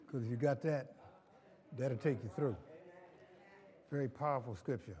Because if you got that, that'll take you through. Very powerful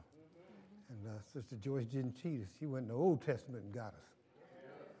scripture. And Sister Joyce didn't cheat us. She went in the Old Testament and got us.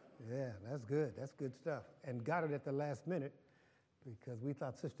 Yeah, that's good. That's good stuff. And got it at the last minute because we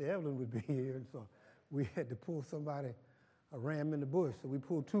thought Sister Evelyn would be here. And so we had to pull somebody, a ram in the bush. So we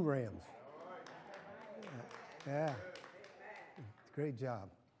pulled 2 rams. Yeah. Great job.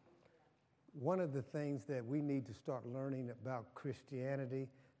 One of the things that we need to start learning about Christianity,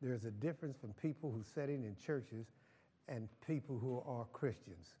 there's a difference from people who sitting in churches and people who are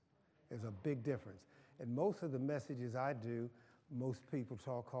Christians. There's a big difference. And most of the messages I do, most people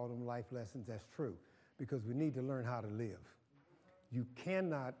call them life lessons. That's true, because we need to learn how to live. You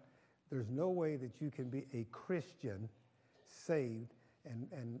cannot, there's no way that you can be a Christian, saved,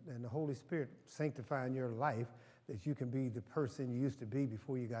 and the Holy Spirit sanctifying your life, that you can be the person you used to be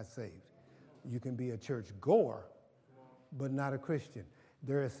before you got saved. You can be a church goer, but not a Christian.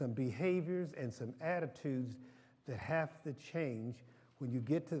 There are some behaviors and some attitudes that have to change when you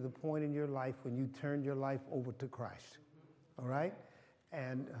get to the point in your life when you turn your life over to Christ. All right?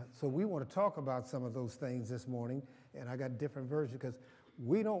 And so we want to talk about some of those things this morning, and I got different versions because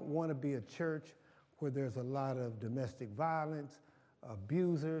we don't want to be a church where there's a lot of domestic violence,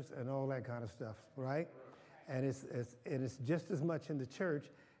 abusers, and all that kind of stuff, right? And it's just as much in the church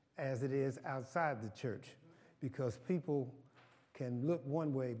as it is outside the church, because people can look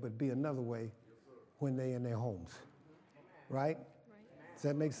one way but be another way when they're in their homes, right? Does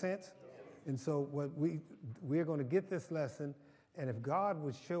that make sense? And so what we're going to get this lesson, and if God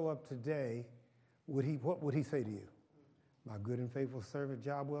would show up today, what would he say to you? My good and faithful servant,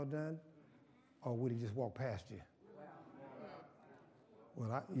 job well done? Or would he just walk past you?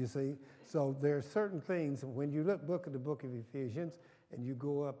 Well, you see, so there are certain things, when you look at the book of Ephesians and you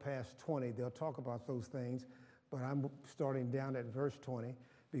go up past 20, they'll talk about those things, but I'm starting down at verse 20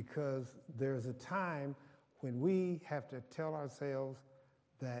 because there's a time when we have to tell ourselves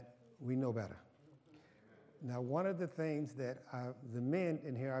that we know better. Now, one of the things that the men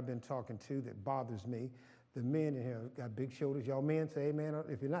in here I've been talking to that bothers me, the men in here got big shoulders. Y'all men say amen.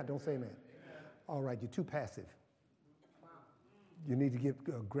 If you're not, don't say amen. All right, you're too passive. You need to get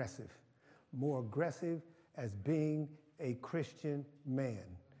aggressive, more aggressive as being a Christian man.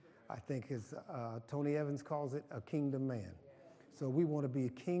 I think as Tony Evans calls it, a kingdom man. So we want to be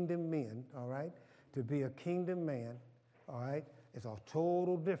kingdom men, all right? To be a kingdom man, all right, is a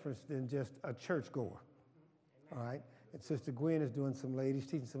total difference than just a churchgoer, all right? And Sister Gwen is doing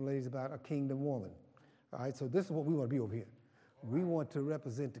teaching some ladies about a kingdom woman, all right? So this is what we want to be over here. We want to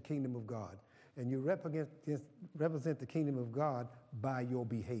represent the kingdom of God. And you represent the kingdom of God by your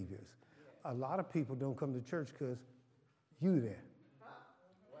behaviors. A lot of people don't come to church because you there.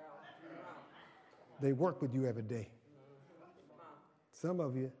 They work with you every day. Some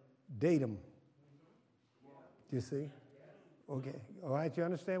of you date them. You see? Okay. All right, you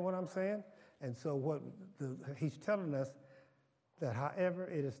understand what I'm saying? And so he's telling us that however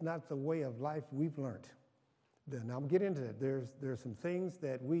it is not the way of life we've learned. Then I'll get into that. There's some things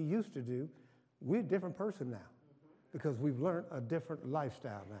that we used to do. We're a different person now because we've learned a different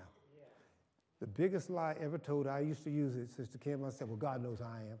lifestyle now. The biggest lie ever told, I used to use it, Sister Kim, I said, well, God knows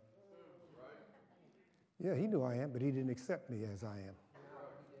I am. Yeah, he knew I am, but he didn't accept me as I am.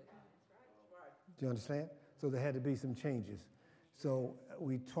 Do you understand? So there had to be some changes. So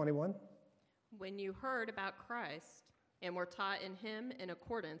 21? When you heard about Christ and were taught in him in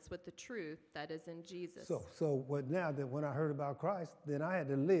accordance with the truth that is in Jesus. So what now that when I heard about Christ, then I had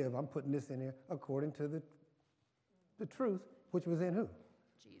to live, I'm putting this in here, according to the truth, which was in who?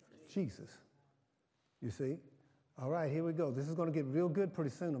 Jesus. You see? All right, here we go. This is going to get real good pretty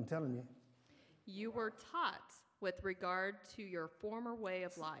soon, I'm telling you. You were taught with regard to your former way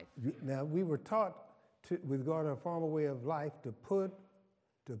of life. Now, we were taught with regard to our former way of life to put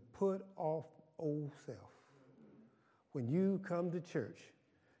off old self. When you come to church,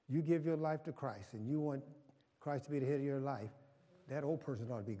 you give your life to Christ, and you want Christ to be the head of your life, that old person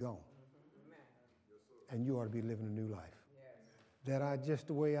ought to be gone. And you ought to be living a new life. That I just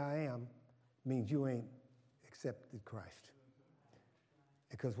the way I am means you ain't accepted Christ.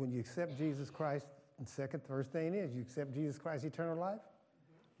 Because when you accept Jesus Christ, the first thing is you accept Jesus Christ, eternal life,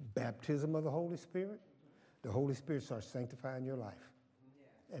 baptism of the Holy Spirit. The Holy Spirit starts sanctifying your life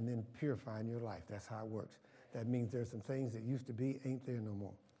and then purifying your life. That's how it works. That means there's some things that used to be ain't there no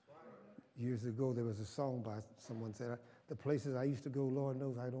more. Years ago, there was a song by someone said, the places I used to go, Lord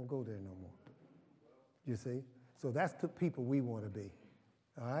knows I don't go there no more. You see? So that's the people we want to be.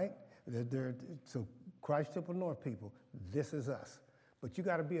 All right? So Christ Temple North people, this is us. But you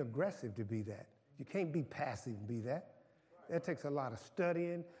got to be aggressive to be that. You can't be passive and be that. That takes a lot of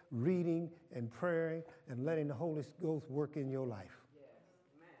studying, reading, and praying, and letting the Holy Ghost work in your life.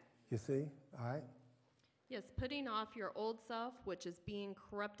 You see? All right? Yes, putting off your old self, which is being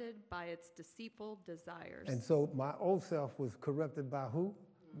corrupted by its deceitful desires. And so my old self was corrupted by who?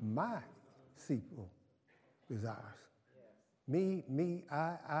 My deceitful desires. Me,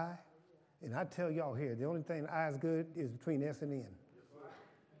 I. And I tell y'all here, the only thing I is good is between S and N.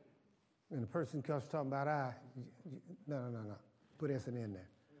 When the person comes talking about I, no. Put S and N there.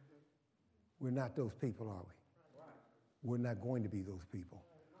 We're not those people, are we? We're not going to be those people.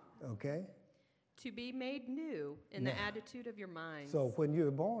 Okay? To be made new in the attitude of your mind. So when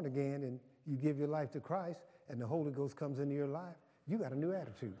you're born again and you give your life to Christ and the Holy Ghost comes into your life, you got a new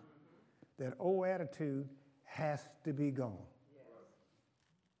attitude. That old attitude has to be gone.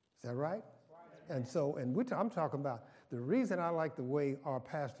 Is that right? And so, I'm talking about the reason I like the way our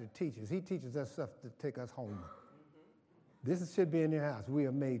pastor teaches. He teaches us stuff to take us home. This should be in your house. We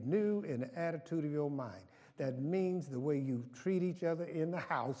are made new in the attitude of your mind. That means the way you treat each other in the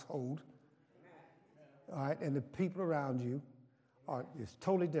household, all right, and the people around you is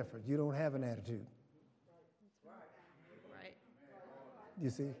totally different. You don't have an attitude. Right. You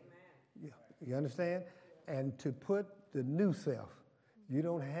see? You understand? And to put the new self, you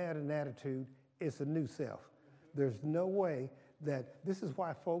don't have an attitude, it's a new self. There's no way that, this is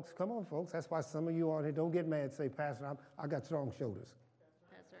why folks, come on folks, that's why some of you on here don't get mad, say, Pastor, I got strong shoulders.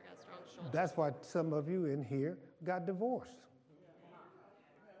 Pastor, I got strong shoulders. That's why some of you in here got divorced.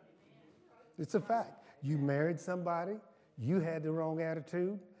 It's a fact. You married somebody, you had the wrong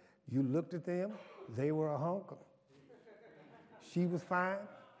attitude, you looked at them, they were a hunk. She was fine.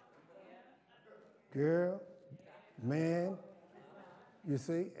 Girl, man, you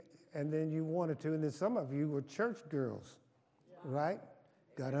see, and then you wanted to, and then some of you were church girls, right?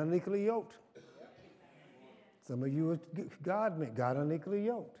 Got unequally yoked. Some of you were God men, got unequally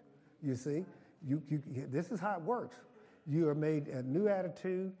yoked. You see, this is how it works. You are made a new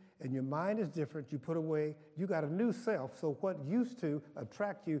attitude, and your mind is different. You put away, you got a new self, so what used to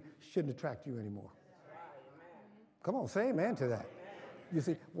attract you shouldn't attract you anymore. Come on, say amen to that. You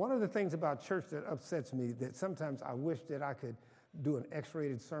see, one of the things about church that upsets me, that sometimes I wish that I could do an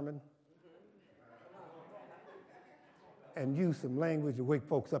X-rated sermon and use some language to wake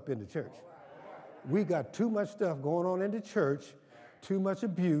folks up in the church. We got too much stuff going on in the church, too much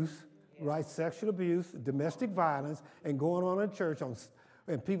abuse, right? Sexual abuse, domestic violence, and going on in church,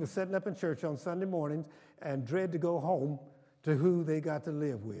 and people setting up in church on Sunday mornings and dread to go home to who they got to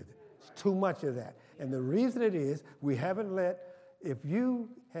live with. It's too much of that. And the reason it is, we haven't let, if you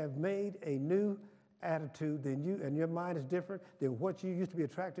have made a new attitude, then and your mind is different than what you used to be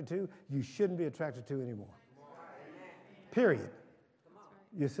attracted to, you shouldn't be attracted to anymore. Period.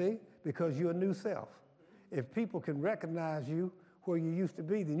 You see? Because you're a new self. If people can recognize you where you used to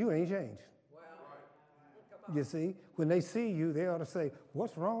be, then you ain't changed. You see? When they see you, they ought to say,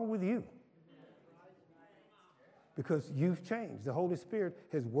 what's wrong with you? Because you've changed. The Holy Spirit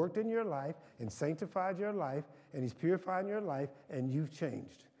has worked in your life and sanctified your life, and he's purifying your life, and you've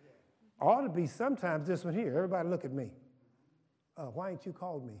changed. Ought to be sometimes this one here. Everybody look at me. Why ain't you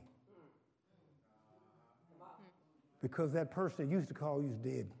called me? Because that person that used to call you is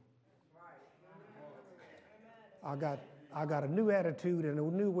dead. I got a new attitude and a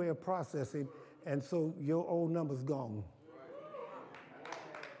new way of processing, and so your old number's gone.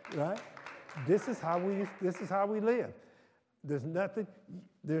 Right? This is how we live. There's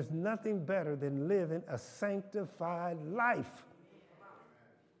nothing better than living a sanctified life.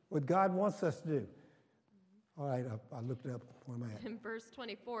 What God wants us to do. All right, I looked it up. Where am I at? In verse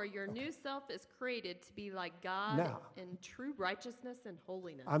 24, your new self is created to be like God now, in true righteousness and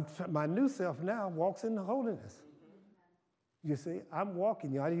holiness. My new self now walks in holiness. You see, I'm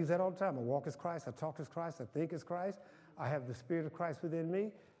walking. I use that all the time. I walk as Christ. I talk as Christ. I think as Christ. I have the Spirit of Christ within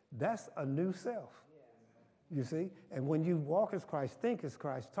me. That's a new self. You see? And when you walk as Christ, think as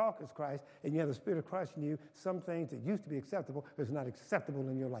Christ, talk as Christ, and you have the Spirit of Christ in you, some things that used to be acceptable is not acceptable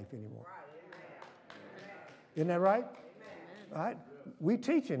in your life anymore. Isn't that right? All right? We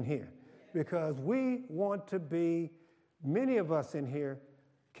teach in here because we want to be, many of us in here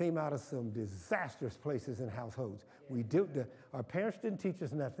came out of some disastrous places and households. Our parents didn't teach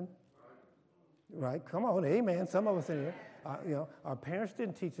us nothing. Right? Come on, amen. Some of us in here, our parents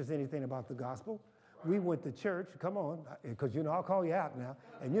didn't teach us anything about the gospel. We went to church. Come on, because I'll call you out now.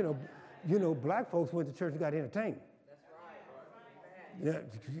 And black folks went to church and got entertained. That's right.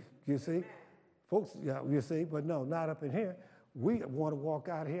 Yeah, you see, folks. Yeah, you see, but no, not up in here. We want to walk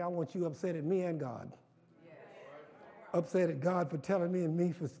out here. I want you upset at me and God. Upset at God for telling me and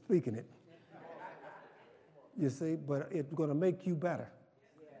me for speaking it. You see, but it's going to make you better.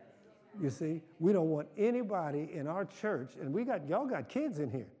 You see, we don't want anybody in our church, and y'all got kids in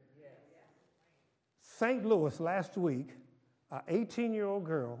here. St. Louis last week, an 18-year-old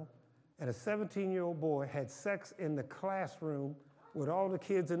girl and a 17-year-old boy had sex in the classroom with all the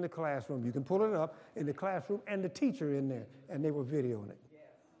kids in the classroom. You can pull it up in the classroom and the teacher in there, and they were videoing it.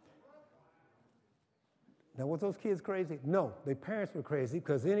 Now, was those kids crazy? No, their parents were crazy,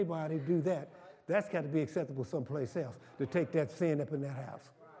 because anybody do that, that's got to be acceptable someplace else, to take that sin up in that house.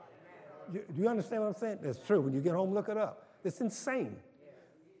 Do you understand what I'm saying? That's true. When you get home, look it up. It's insane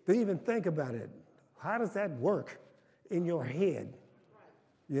to even think about it. How does that work in your head?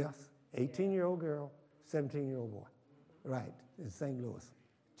 Yes, 18-year-old girl, 17-year-old boy. Right, in St. Louis.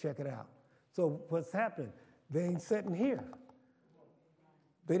 Check it out. So what's happening? They ain't sitting here.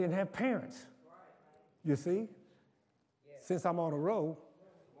 They didn't have parents. You see? Since I'm on the road,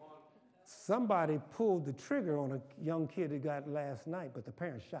 somebody pulled the trigger on a young kid that got last night, but the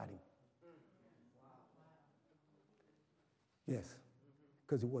parents shot him. Yes,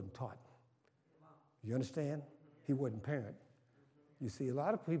 because he wasn't taught. You understand? He wasn't parent. You see, a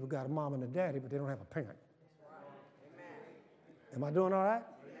lot of people got a mom and a daddy, but they don't have a parent. Am I doing all right?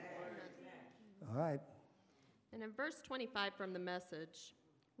 All right. And in verse 25 from the Message,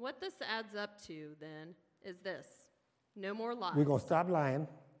 what this adds up to, then, is this. No more lies. We're going to stop lying.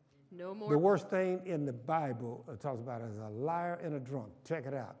 No more. The worst thing in the Bible talks about is a liar and a drunk. Check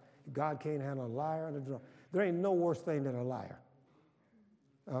it out. God can't handle a liar and a drunk. There ain't no worse thing than a liar.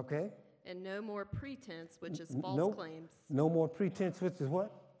 Okay? And no more pretense, which is false claims. No more pretense, which is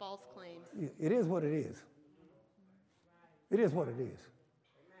what? False claims. It is what it is. It is what it is.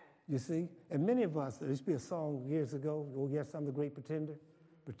 You see? And many of us, there used to be a song years ago, oh yes, I'm the great pretender,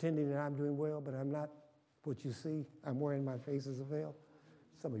 pretending that I'm doing well, but I'm not what you see. I'm wearing my face as a veil.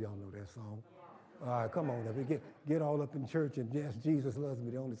 Some of y'all know that song. All right, come on, get all up in church and yes, Jesus loves me,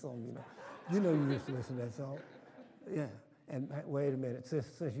 the only song you know. You know you used to listen to that song. Yeah, and wait a minute, since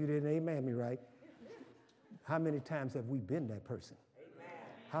you didn't amen me right, how many times have we been that person? Amen.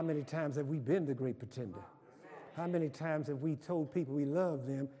 How many times have we been the great pretender? Amen. How many times have we told people we love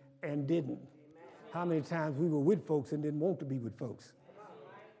them and didn't? Amen. How many times we were with folks and didn't want to be with folks?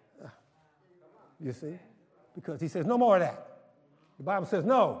 You see? Because he says, no more of that. The Bible says,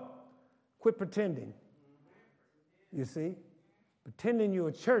 no, quit pretending. You see? Pretending you're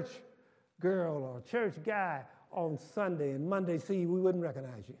a church girl or a church guy on Sunday and Monday see you, we wouldn't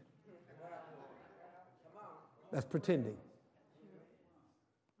recognize you. That's pretending.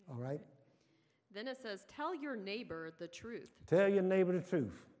 All right? Then it says, tell your neighbor the truth. Tell your neighbor the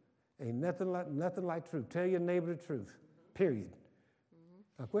truth. Ain't nothing like truth. Tell your neighbor the truth. Period.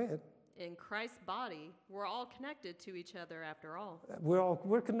 Now, go ahead. In Christ's body, we're all connected to each other after all.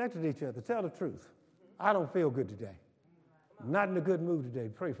 We're connected to each other. Tell the truth. I don't feel good today. Not in a good mood today.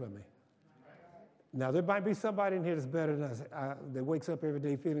 Pray for me. Now, there might be somebody in here that's better than us, that wakes up every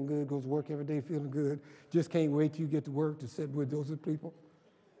day feeling good, goes to work every day feeling good, just can't wait till you get to work to sit with those people.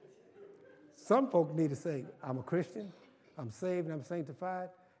 Some folk need to say, I'm a Christian, I'm saved, and I'm sanctified,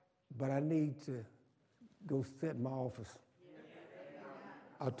 but I need to go sit in my office.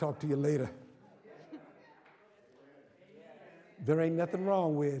 I'll talk to you later. There ain't nothing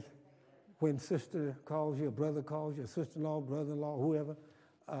wrong with when sister calls you, brother calls you, sister-in-law, brother-in-law, whoever.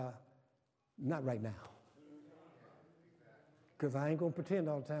 Not right now. Because I ain't going to pretend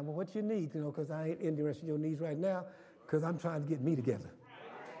all the time, well, what you need, because I ain't interested in your needs right now, because I'm trying to get me together.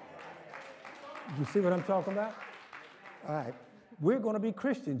 You see what I'm talking about? All right. We're going to be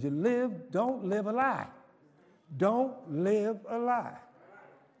Christians. Don't live a lie. Don't live a lie.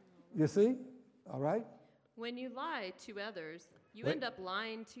 You see? All right? When you lie to others, you end up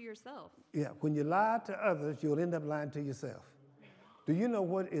lying to yourself. Yeah, when you lie to others, you'll end up lying to yourself. Do you know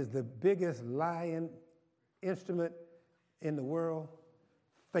what is the biggest lying instrument in the world?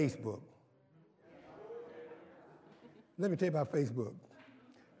 Facebook. Let me tell you about Facebook.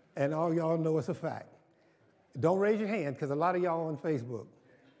 And all y'all know it's a fact. Don't raise your hand, because a lot of y'all on Facebook.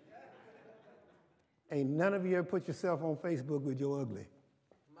 Ain't none of you ever put yourself on Facebook with your ugly.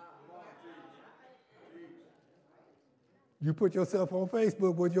 You put yourself on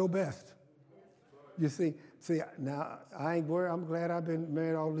Facebook with your best. You see, now, I ain't worried. I'm glad I've been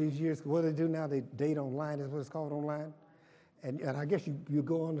married all these years. What they do now, they date online, is what it's called online. And I guess you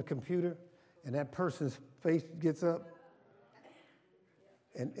go on the computer, and that person's face gets up,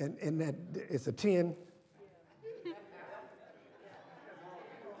 and that it's a 10.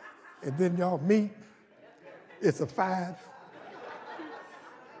 And then y'all meet, it's a 5.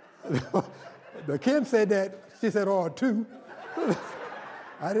 Now, Kim said that. She said, oh, a 2.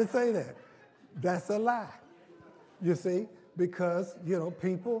 I didn't say that. That's a lie. You see, because,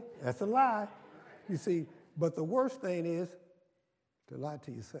 people, that's a lie. You see, but the worst thing is to lie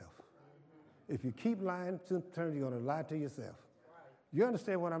to yourself. If you keep lying, sometimes you're going to lie to yourself. You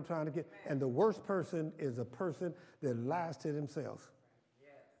understand what I'm trying to get? And the worst person is a person that lies to themselves.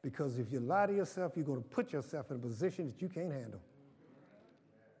 Because if you lie to yourself, you're going to put yourself in a position that you can't handle.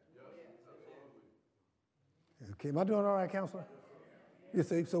 Okay, am I doing all right, counselor? You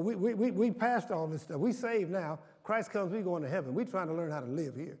see, so we passed all this stuff. We saved now. Christ comes, we going to heaven. We're trying to learn how to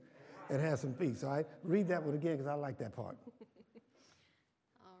live here and have some peace, all right? Read that one again because I like that part.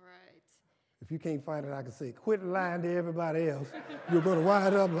 All right. If you can't find it, I can say, quit lying to everybody else. You're going to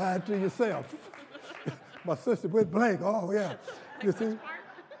wind up lying to yourself. My sister went blank. Oh, yeah. You see?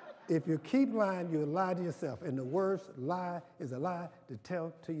 If you keep lying, you'll lie to yourself. And the worst lie is a lie to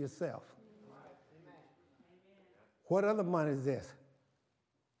tell to yourself. What other money is this?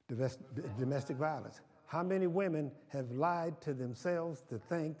 Domestic violence. How many women have lied to themselves to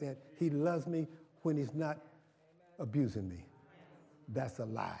think that he loves me when he's not abusing me? That's a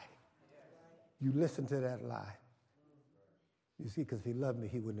lie. You listen to that lie. You see, because if he loved me,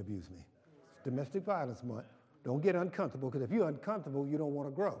 he wouldn't abuse me. It's Domestic Violence Month. Don't get uncomfortable, because if you're uncomfortable, you don't want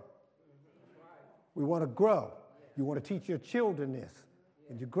to grow. We want to grow. You want to teach your children this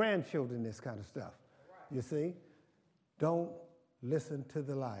and your grandchildren this kind of stuff. You see? Don't listen to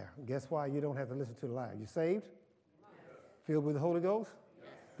the liar. Guess why you don't have to listen to the liar? You saved? Filled with the Holy Ghost?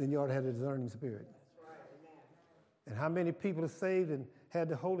 Then you ought to have the discerning spirit. And how many people are saved and had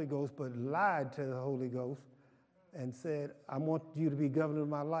the Holy Ghost but lied to the Holy Ghost and said, I want you to be governor of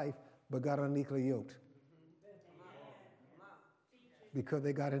my life, but got unequally yoked? Because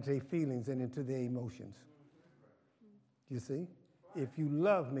they got into their feelings and into their emotions. You see? If you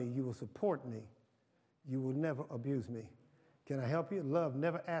love me, you will support me. You will never abuse me. Can I help you? Love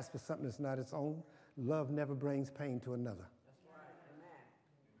never asks for something that's not its own. Love never brings pain to another.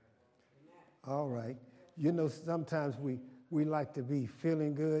 All right. Sometimes we like to be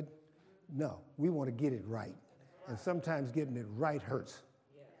feeling good. No, we want to get it right. And sometimes getting it right hurts.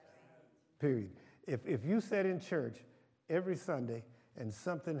 Period. If you sat in church every Sunday and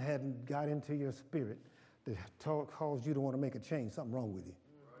something hadn't got into your spirit that caused you to want to make a change, something wrong with you.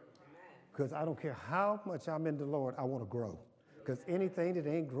 Because I don't care how much I'm in the Lord, I want to grow. Because anything that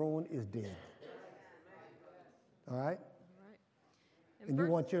ain't growing is dead. All right? And you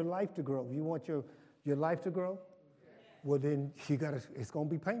want your life to grow. You want your life to grow? Well, then it's going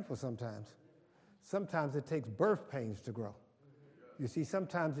to be painful sometimes. Sometimes it takes birth pains to grow. You see,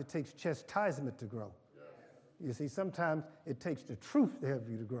 sometimes it takes chastisement to grow. You see, sometimes it takes the truth to help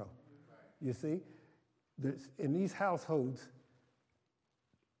you to grow. You see, in these households,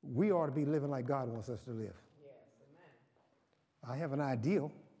 we ought to be living like God wants us to live. Yes, amen. I have an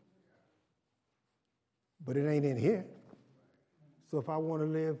ideal, but it ain't in here. So if I want to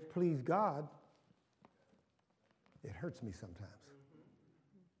live, please God, it hurts me sometimes.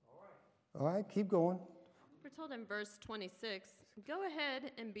 All right, keep going. We're told in verse 26, go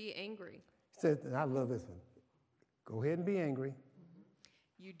ahead and be angry. It says, and I love this one. Go ahead and be angry.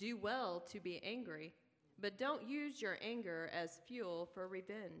 You do well to be angry, but don't use your anger as fuel for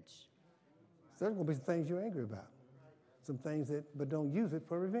revenge. So there's going to be some things you're angry about. Some things but don't use it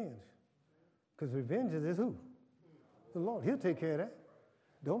for revenge. Because revenge is who? The Lord. He'll take care of that.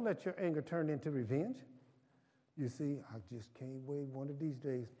 Don't let your anger turn into revenge. You see, I just can't wait one of these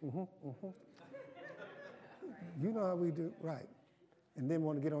days. You know how we do, right. And then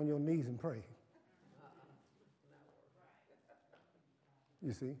want to get on your knees and pray.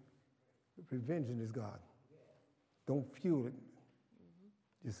 You see, revenging is God. Don't fuel it.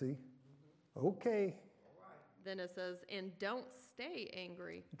 You see? Okay. Then it says, and don't stay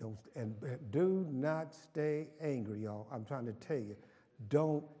angry. Do not stay angry, y'all. I'm trying to tell you.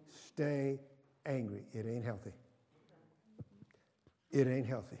 Don't stay angry. It ain't healthy. It ain't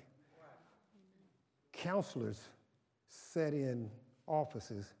healthy. Counselors set in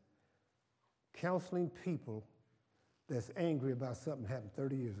offices counseling people that's angry about something happened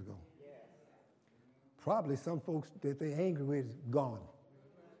 30 years ago. Probably some folks that they're angry with is gone.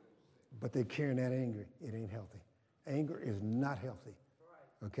 But they're carrying that anger. It ain't healthy. Anger is not healthy.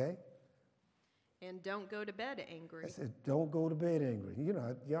 Okay? And don't go to bed angry. I said, don't go to bed angry.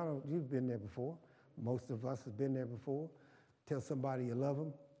 Y'all, you've been there before. Most of us have been there before. Tell somebody you love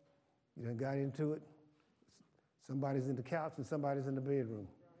them. You done got into it. Somebody's in the couch and somebody's in the bedroom.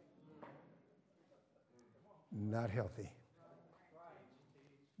 Not healthy.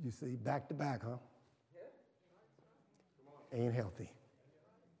 You see, back to back, huh? Ain't healthy.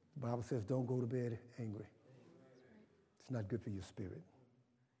 The Bible says don't go to bed angry. It's not good for your spirit.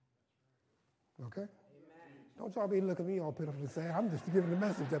 Okay? Amen. Don't y'all be looking at me all pitiful and sad. I'm just giving the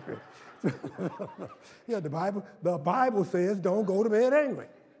message up here. Yeah, the Bible says don't go to bed angry.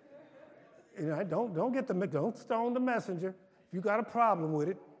 You know, don't stone the messenger. If you got a problem with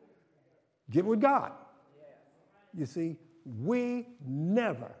it, get with God. You see, we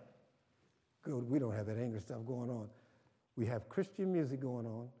never we don't have that angry stuff going on. We have Christian music going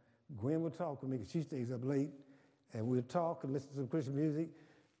on. Gwen will talk with me because she stays up late, and we'll talk and listen to some Christian music.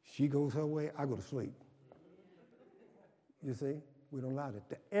 She goes her way, I go to sleep. You see, we don't allow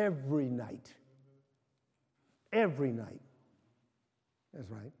that. Every night. Every night. That's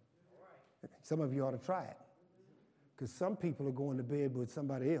right. Some of you ought to try it. Because some people are going to bed with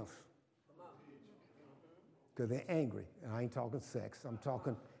somebody else. Because they're angry. And I ain't talking sex. I'm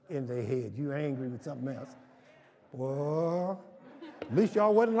talking in their head. You angry with something else. Well, at least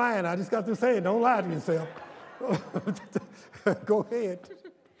y'all wasn't lying. I just got to say it. Don't lie to yourself. Go ahead.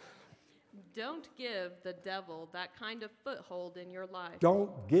 Don't give the devil that kind of foothold in your life.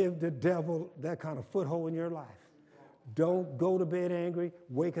 Don't give the devil that kind of foothold in your life. Don't go to bed angry,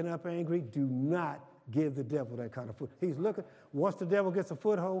 waking up angry. Do not give the devil that kind of foot. He's looking. Once the devil gets a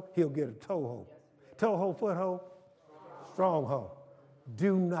foothold, he'll get a toehold. Toehold, foothold, stronghold.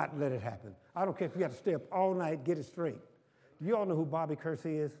 Do not let it happen. I don't care if you got to stay up all night, get it straight. Do you all know who Bobby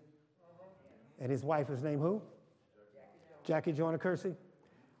Kersey is? And his wife is named who? Jackie Joyner Kersey.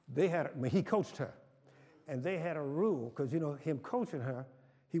 He coached her. And they had a rule, because, you know, him coaching her,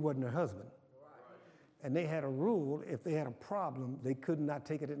 he wasn't her husband. And they had a rule, if they had a problem, they could not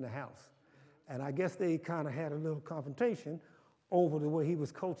take it in the house. And I guess they kind of had a little confrontation over the way he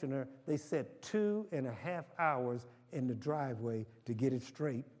was coaching her. They set 2.5 hours in the driveway to get it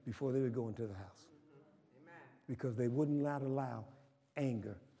straight before they would go into the house. Amen. Because they wouldn't allow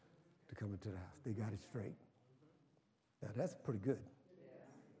anger to come into the house. They got it straight. Now, that's pretty good.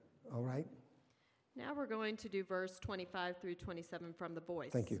 All right? Now we're going to do verse 25 through 27 from the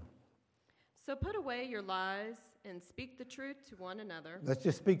voice. Thank you. So put away your lies and speak the truth to one another. Let's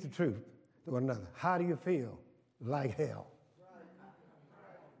just speak the truth to one another. How do you feel? Like hell.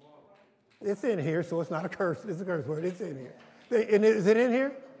 It's in here, so it's not a curse. It's a curse word. It's in here. Is it in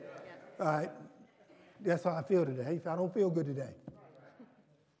here? Yes. All right. That's how I feel today. I don't feel good today.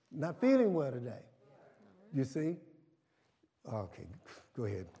 Not feeling well today. You see? Okay, go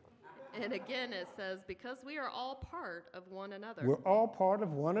ahead. And again, it says, because we are all part of one another. We're all part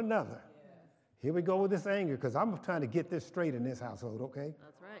of one another. Here we go with this anger, because I'm trying to get this straight in this household, okay?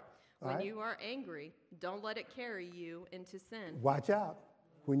 That's right. When you are angry, don't let it carry you into sin. Watch out.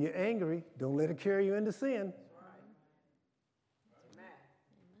 When you're angry, don't let it carry you into sin.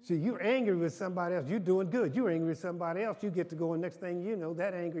 See, you're angry with somebody else. You're doing good. You're angry with somebody else. You get to go, and next thing you know,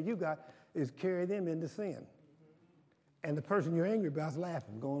 that anger you got is carry them into sin. And the person you're angry about is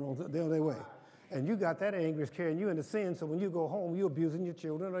laughing, going on their way. And you got that anger is carrying you into sin, so when you go home, you're abusing your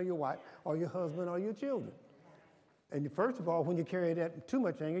children or your wife or your husband or your children. And first of all, when you carry that too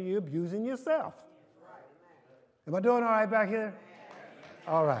much anger, you're abusing yourself. Am I doing all right back here?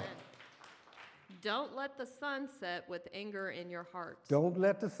 All right. Don't let the sun set with anger in your heart. Don't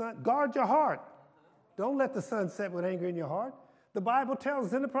let the sun, guard your heart. Don't let the sun set with anger in your heart. The Bible tells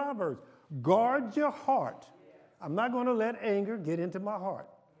us in the Proverbs, guard your heart. I'm not going to let anger get into my heart.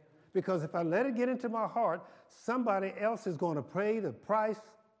 Because if I let it get into my heart, somebody else is going to pay the price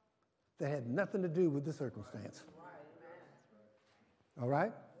that had nothing to do with the circumstance. All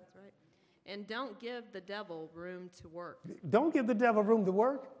right? That's right. And don't give the devil room to work. Don't give the devil room to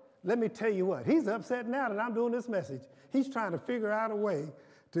work. Let me tell you what, he's upset now that I'm doing this message. He's trying to figure out a way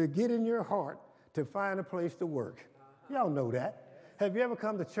to get in your heart to find a place to work. Y'all know that. Have you ever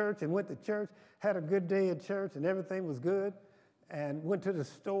come to church and went to church, had a good day at church and everything was good, and went to the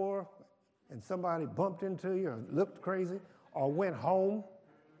store and somebody bumped into you or looked crazy, or went home?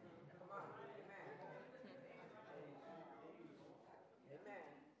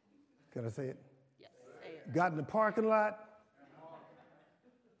 Can I say it? Yes, say it. Got in the parking lot.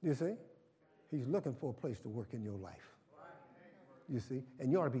 You see? He's looking for a place to work in your life. You see?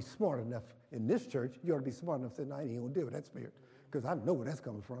 And you ought to be smart enough in this church, you ought to be smart enough to say, no, I ain't going to deal with that spirit. Because I know where that's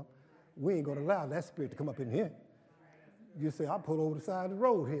coming from. We ain't going to allow that spirit to come up in here. You say, I'll pull over the side of the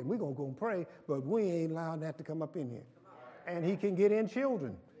road here, and we're going to go and pray, but we ain't allowing that to come up in here. And he can get in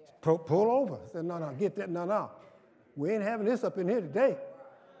children. Pull over. Say, no, get that. No. We ain't having this up in here today.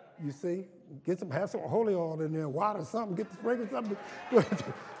 You see? Have some holy oil in there, water, something, get the sprinkle something.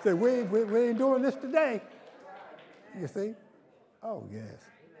 Say, we ain't doing this today. You see? Oh, yes.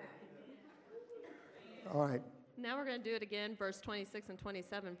 All right. Now we're going to do it again, verse 26 and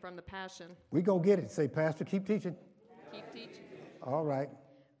 27 from the Passion. We're going to get it. Say, Pastor, keep teaching. Keep teaching. All right.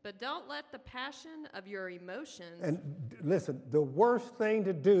 But don't let the passion of your emotions And listen, the worst thing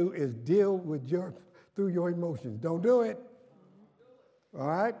to do is deal with through your emotions. Don't do it. All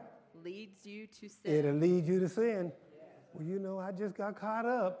right? leads you to sin. It'll lead you to sin. Well, you know, I just got caught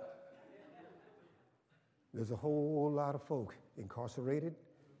up. There's a whole lot of folk incarcerated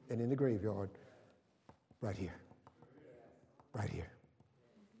and in the graveyard right here. Right here.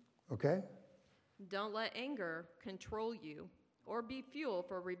 Okay? Don't let anger control you or be fuel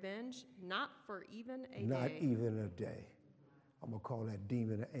for revenge, not for even a day. Not even a day. I'm going to call that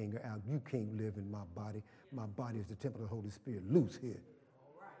demon of anger out. You can't live in my body. My body is the temple of the Holy Spirit. Loose here.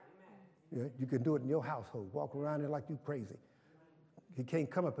 Yeah, you can do it in your household. Walk around there like you crazy. He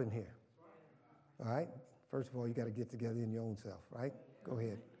can't come up in here. All right? First of all, you got to get together in your own self, right? Go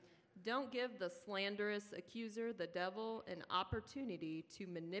ahead. Don't give the slanderous accuser, the devil, an opportunity to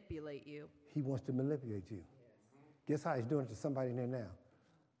manipulate you. He wants to manipulate you. Guess how he's doing it to somebody in there now?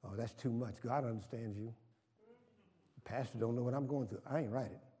 Oh, that's too much. God understands you. The pastor don't know what I'm going through. I ain't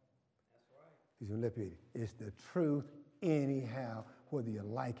right it. He's manipulated. It's the truth anyhow, whether you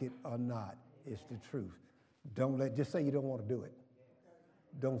like it or not. It's the truth. Just say you don't want to do it.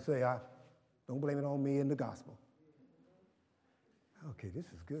 Don't say, don't blame it on me in the gospel. Okay, this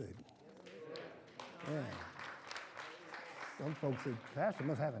is good. Yeah. Some folks say, Pastor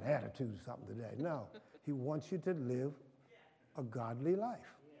must have an attitude or something today. No, he wants you to live a godly life.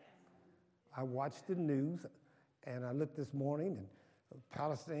 I watched the news, and I looked this morning, and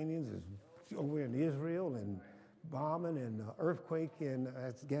Palestinians is over in Israel and bombing and earthquake in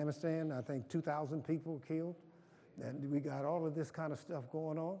Afghanistan. I think 2,000 people were killed. And we got all of this kind of stuff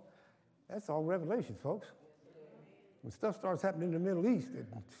going on. That's all Revelation, folks. When stuff starts happening in the Middle East,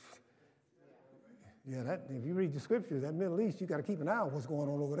 if you read the scriptures, that Middle East, you got to keep an eye on what's going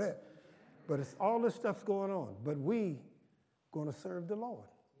on over there. But it's all this stuff's going on. But we going to serve the Lord.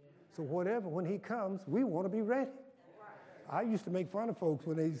 So when he comes, we want to be ready. I used to make fun of folks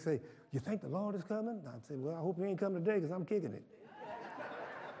when they say, you think the Lord is coming? I'd say, well, I hope he ain't coming today because I'm kicking it.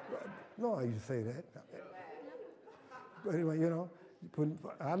 No, I used to say that. But anyway,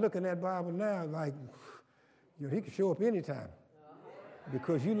 I look in that Bible now like, he could show up anytime.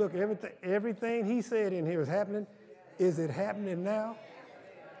 Because you look, everything he said in here is happening. Is it happening now?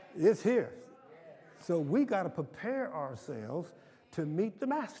 It's here. So we got to prepare ourselves to meet the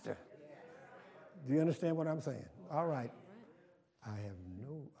master. Do you understand what I'm saying? All right. I have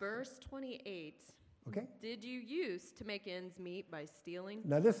no... Verse 28. Okay. Did you use to make ends meet by stealing?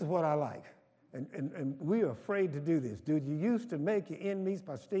 Now, this is what I like. And we are afraid to do this. Did you used to make your end meets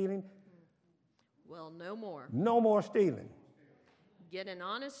by stealing? Well, no more. No more stealing. Get an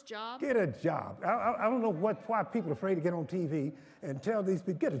honest job. Get a job. I don't know why people are afraid to get on TV and tell these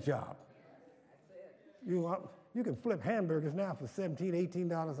people, get a job. You can flip hamburgers now for $17,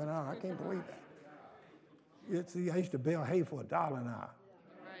 $18 an hour. I can't believe that. See, I used to bale hay for $1 an hour.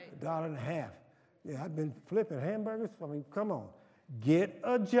 Right. $1.50. Yeah, I've been flipping hamburgers. I mean, come on. Get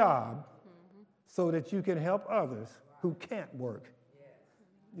a job so that you can help others who can't work.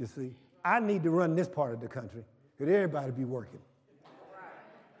 You see, I need to run this part of the country because everybody be working.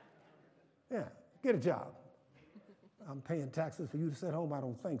 Yeah, get a job. I'm paying taxes for you to sit home? I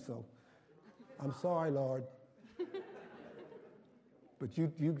don't think so. I'm sorry, Lord. But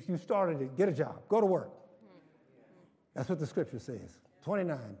you started it. Get a job. Go to work. That's what the scripture says.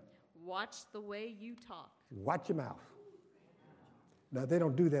 29. Watch the way you talk. Watch your mouth. Now, they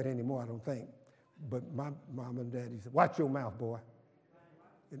don't do that anymore, I don't think. But my mom and daddy said, watch your mouth, boy.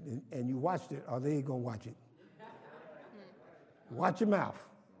 And you watched it, or they ain't going to watch it. Watch your mouth.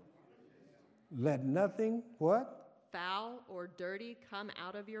 Let nothing, what? Foul or dirty come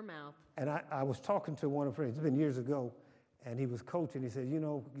out of your mouth. And I was talking to one of my friends, it's been years ago, and he was coaching. He said,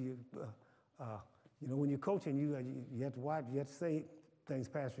 when you're coaching, you have to watch, you have to say things,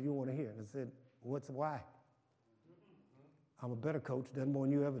 Pastor, you want to hear. And I said, why? I'm a better coach, done more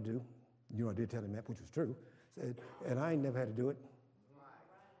than you ever do. I did tell him that, which was true. Said, and I ain't never had to do it.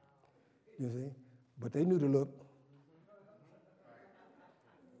 You see? But they knew the look.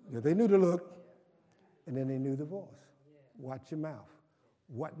 They knew the look, and then they knew the voice. Watch your mouth.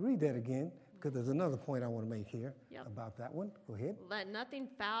 Read that again, because there's another point I want to make here about that one. Go ahead. Let nothing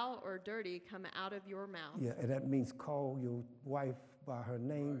foul or dirty come out of your mouth. Yeah, and that means call your wife by her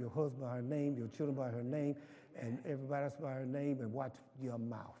name, your husband by her name, your children by her name, and everybody else by her name, and watch your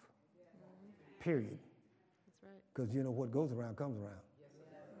mouth. Period. That's right. Because what goes around comes around.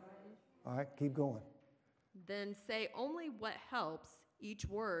 All right, keep going. Then say only what helps, each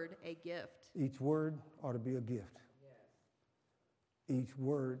word a gift. Each word ought to be a gift. Each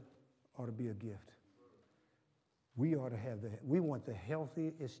word ought to be a gift. We ought to have we want the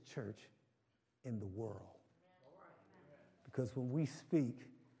healthiest church in the world. Because when we speak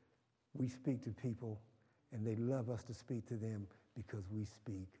to people and they love us to speak to them because we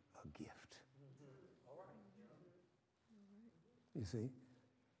speak a gift. You see?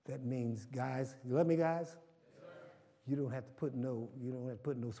 That means, guys, you love me, guys? You don't have to put no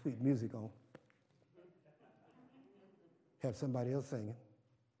sweet music on. Have somebody else singing.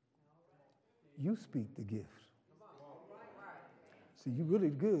 You speak the gift. See, you're really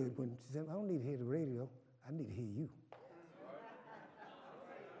good when she said, I don't need to hear the radio. I need to hear you.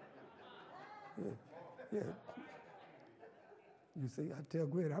 Yeah. You see, I tell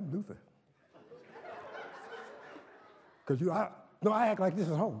Gwen, I'm Luther. Because I act like this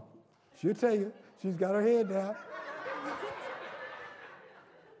at home. She'll tell you. She's got her head down.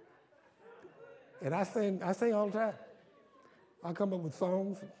 And I sing all the time. I come up with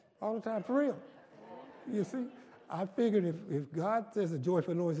songs all the time, for real. You see, I figured if God says a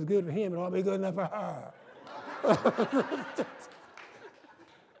joyful noise is good for him, it ought to be good enough for her.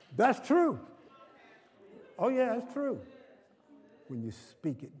 That's true. Oh, yeah, that's true. When you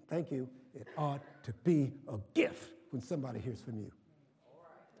speak it, thank you, it ought to be a gift when somebody hears from you.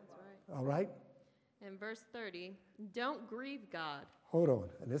 That's right. All right? In verse 30, don't grieve God. Hold on,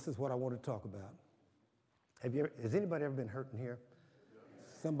 and this is what I want to talk about. Has anybody ever been hurting here?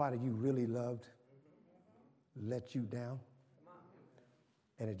 Somebody you really loved let you down,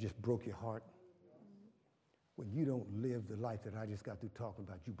 and it just broke your heart. When you don't live the life that I just got through talking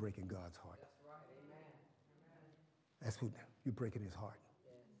about, you breaking God's heart. That's what you're breaking his heart.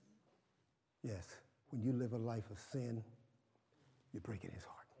 Yes, when you live a life of sin, you're breaking his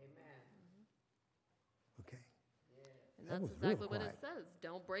heart. Okay? And that's exactly what it says.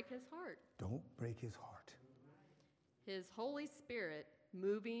 Don't break his heart. Don't break his heart. His Holy Spirit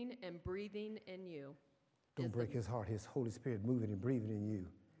moving and breathing in you. Don't break his heart. His Holy Spirit moving and breathing in you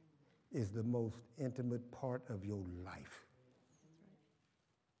is the most intimate part of your life.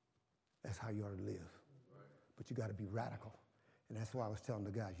 That's how you ought to live. But you got to be radical. And that's why I was telling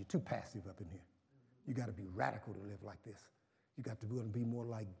the guys, you're too passive up in here. You got to be radical to live like this. You got to be more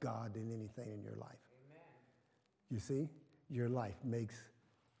like God than anything in your life. Amen. You see, your life makes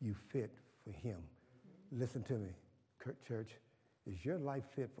you fit for him. Listen to me, church. Is your life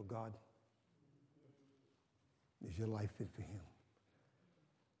fit for God? Is your life fit for him?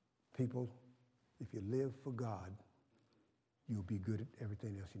 People, if you live for God, you'll be good at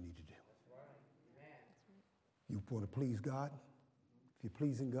everything else you need to do. You want to please God? If you're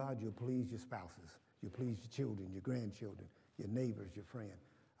pleasing God, you'll please your spouses. You'll please your children, your grandchildren, your neighbors, your friend.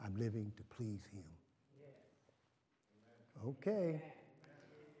 I'm living to please him. Okay.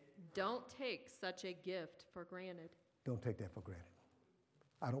 Don't take such a gift for granted. Don't take that for granted.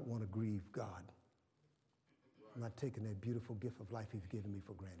 I don't want to grieve God. I'm not taking that beautiful gift of life he's given me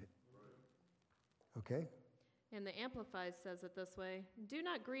for granted. Okay? And the Amplified says it this way: do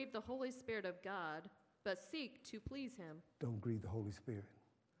not grieve the Holy Spirit of God, but seek to please him. Don't grieve the Holy Spirit.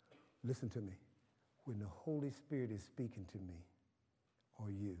 Listen to me. When the Holy Spirit is speaking to me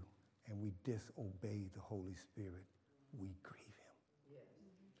or you, and we disobey the Holy Spirit, we grieve him. Yes.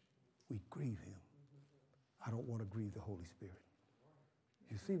 We grieve him. I don't want to grieve the Holy Spirit.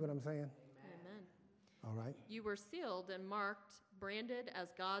 You see what I'm saying? Amen. All right? You were sealed and marked, branded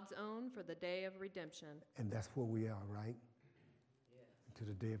as God's own for the day of redemption. And that's where we are, right? Yeah. To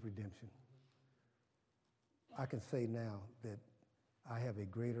the day of redemption. I can say now that I have a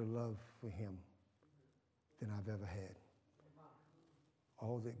greater love for him than I've ever had.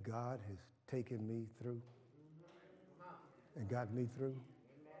 All that God has taken me through and got me through,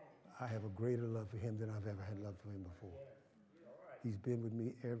 I have a greater love for him than I've ever had love for him before. He's been with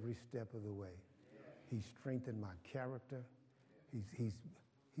me every step of the way. He's strengthened my character.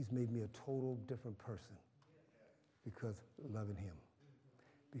 He's made me a total different person because loving him.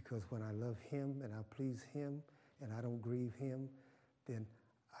 Because when I love him and I please him and I don't grieve him, then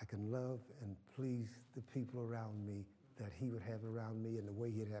I can love and please the people around me that he would have around me in the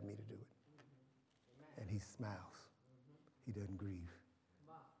way he'd have me to do it. And he smiles. He doesn't grieve.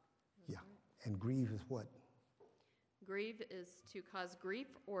 Yeah. And grieve is what? Grieve is to cause grief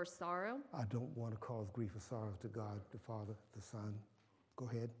or sorrow. I don't want to cause grief or sorrow to God, the Father, the Son. Go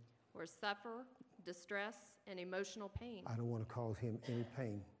ahead. Or suffer, distress, and emotional pain. I don't want to cause him any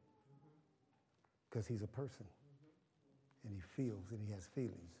pain because he's a person and he feels and he has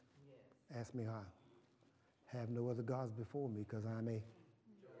feelings. Ask me how. Have no other gods before me because I'm a.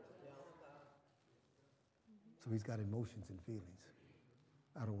 So he's got emotions and feelings.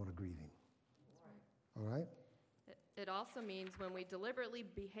 I don't want to grieve him. All right? It also means when we deliberately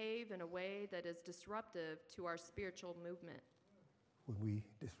behave in a way that is disruptive to our spiritual movement. When we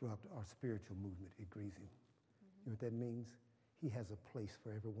disrupt our spiritual movement, it grieves him. You know what that means? He has a place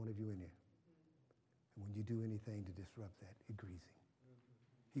for every one of you in there. And when you do anything to disrupt that, it grieves him.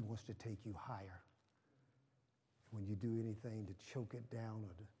 He wants to take you higher. When you do anything to choke it down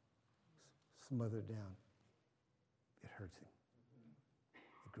or to smother it down, it hurts him.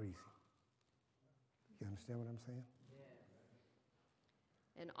 It grieves him. You understand what I'm saying?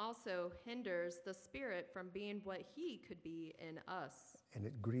 And also hinders the Spirit from being what he could be in us. And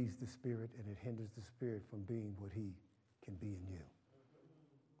it grieves the Spirit and it hinders the Spirit from being what he can be in you.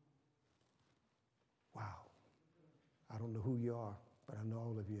 Wow. I don't know who you are, but I know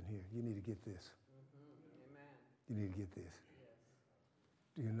all of you in here. You need to get this. Amen. You need to get this.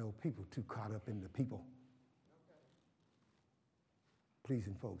 Do you know people too caught up in the people?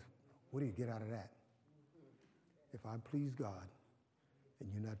 Pleasing folks. What do you get out of that? If I please God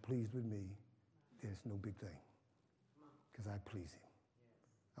and you're not pleased with me, then it's no big thing because I please him.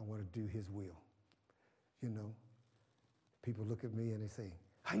 I want to do his will. You know, people look at me and they say,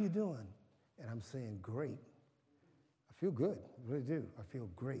 how you doing? And I'm saying, great. I feel good, I really do. I feel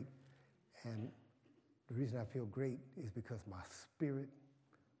great. And the reason I feel great is because my spirit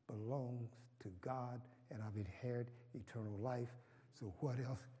belongs to God and I've inherited eternal life. So what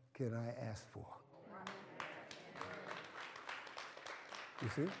else can I ask for? You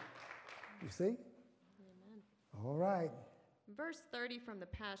see? You see? Amen. All right. Verse 30 from the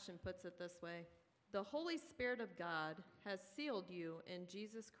Passion puts it this way. The Holy Spirit of God has sealed you in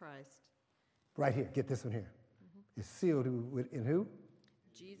Jesus Christ. Right here. Get this one here. It's sealed in who?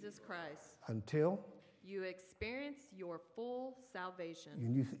 Jesus Christ. Until you experience your full salvation.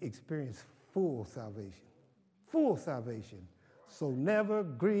 you experience full salvation. Full salvation. So never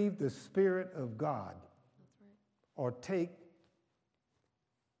grieve the Spirit of God. That's right. Or take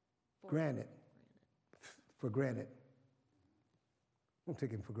for granted. Don't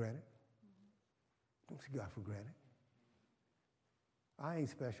take him for granted. Don't take God for granted. I ain't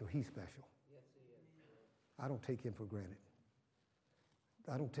special, he's special. Yes, he is. I don't take him for granted.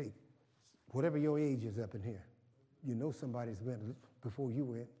 I don't take, whatever your age is up in here, you know somebody's been before you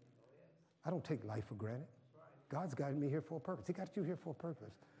went. I don't take life for granted. God's got me here for a purpose. He got you here for a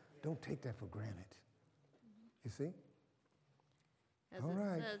purpose. Don't take that for granted. You see? As it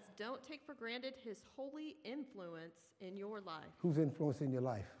says, don't take for granted his holy influence in your life. Who's influencing your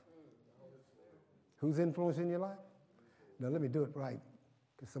life? Who's influencing your life? Now let me do it right,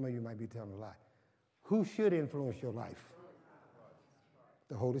 because some of you might be telling a lie. Who should influence your life?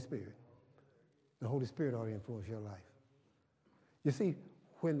 The Holy Spirit. The Holy Spirit ought to influence your life. You see,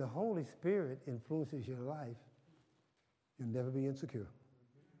 when the Holy Spirit influences your life, you'll never be insecure.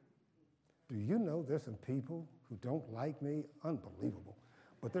 Do you know there's some people who don't like me? Unbelievable.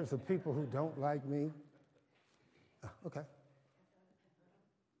 But there's some people who don't like me. Okay.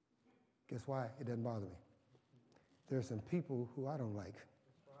 Guess why? It doesn't bother me. There's some people who I don't like.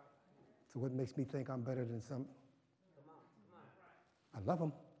 So what makes me think I'm better than some? I love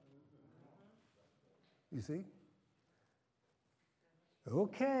them. You see?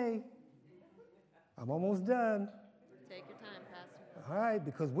 Okay. I'm almost done. Take your time, Pastor. All right,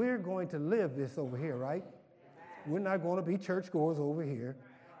 because we're going to live this over here, right? We're not going to be churchgoers over here.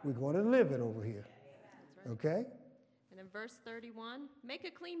 We're going to live it over here. That's right. Okay? And in verse 31, make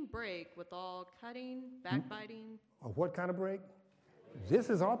a clean break with all cutting, backbiting. A what kind of break? This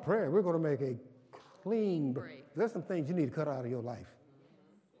is our prayer. We're going to make a clean break. There's some things you need to cut out of your life.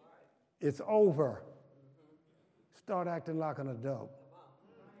 It's over. Start acting like an adult.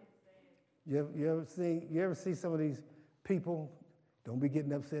 You ever see some of these people, don't be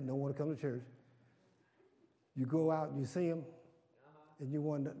getting upset, don't want to come to church. You go out and you see them, and you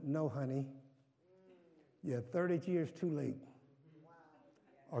wonder, no, honey, you're 30 years too late.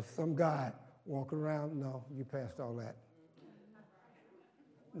 Or some guy walking around, no, you passed all that.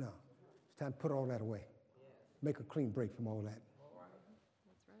 No, it's time to put all that away. Make a clean break from all that. That's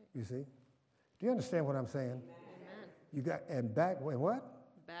right. You see? Do you understand what I'm saying? Amen. You got, and what?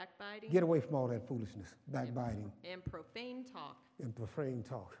 Backbiting. Get away from all that foolishness, backbiting. And profane talk. And profane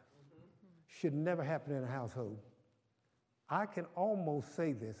talk. Should never happen in a household. I can almost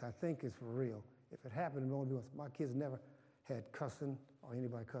say this, I think it's for real. If it happened, my kids never had cussing or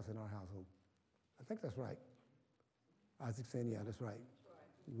anybody cussing in our household. I think that's right. Isaac saying, yeah, that's right.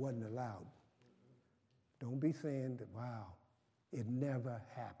 Wasn't allowed. Don't be saying that, wow, it never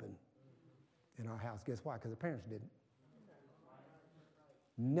happened in our house. Guess why? Because the parents didn't.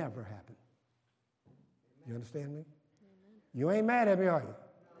 Never happened. You understand me? Amen. You ain't mad at me, are you?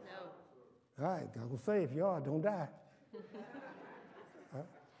 No. All right, I'm going to say, if you are, don't die.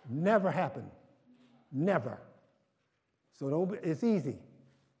 Never happened. Never. So don't be, it's easy.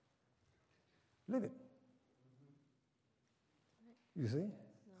 Live it. You see?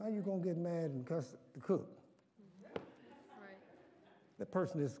 How you going to get mad and cuss the cook? Right. That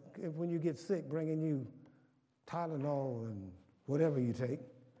person is, when you get sick, bringing you Tylenol and whatever you take.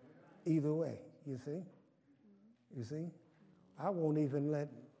 Either way, you see? You see? I won't even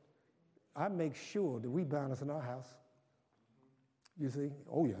I make sure that we balance in our house. You see?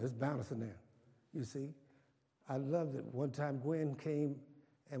 Oh yeah, there's balance in there. You see? I loved it. One time Gwen came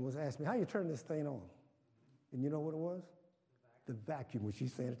and was asking me, how you turn this thing on? And you know what it was? The vacuum, which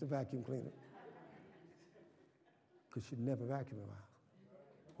she's saying it's the vacuum cleaner. Because she'd never vacuumed in my house.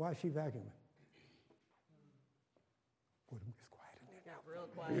 Why is she vacuuming? Boy, it's quiet in there. Got real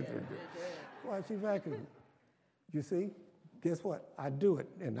quiet. It did. Why is she vacuuming? You see? Guess what? I do it,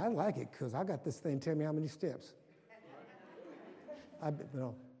 and I like it because I got this thing tell me how many steps.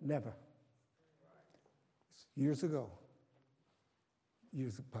 No, never. Years ago,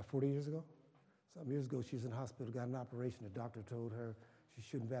 about 40 years ago, some years ago, she was in the hospital, got an operation. The doctor told her she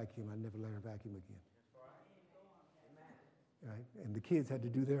shouldn't vacuum. I never let her vacuum again. Right? And the kids had to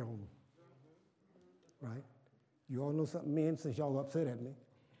do their homework. Right? You all know something, men, since y'all upset at me.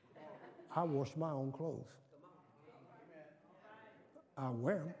 I wash my own clothes. I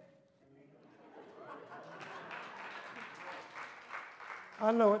wear them.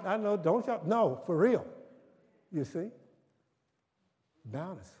 I know, don't y'all? No, for real. You see?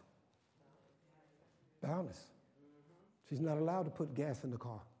 Balance. Balance. She's not allowed to put gas in the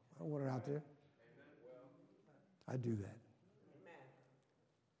car. I don't want her out there. I do that.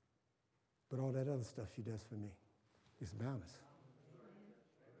 But all that other stuff she does for me, it's balance.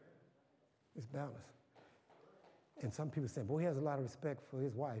 It's balance. And some people say, boy, he has a lot of respect for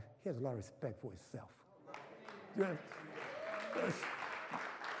his wife. He has a lot of respect for himself.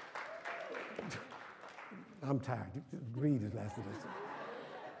 I'm tired. Read his last of this.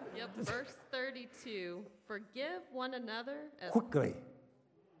 Yep, verse 32. Forgive one another as Quickly.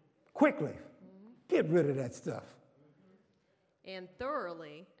 Mm-hmm. Get rid of that stuff. And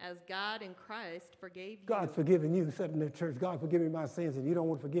thoroughly, as God in Christ forgave you. God's forgiving you. Said in the church, God forgive me my sins, and you don't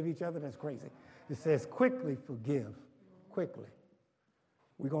want to forgive each other? That's crazy. It says quickly forgive. Quickly.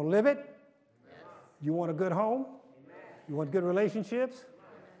 We're going to live it? Yes. You want a good home? Amen. You want good relationships?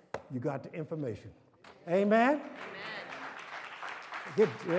 You got the information. Amen? Amen. Get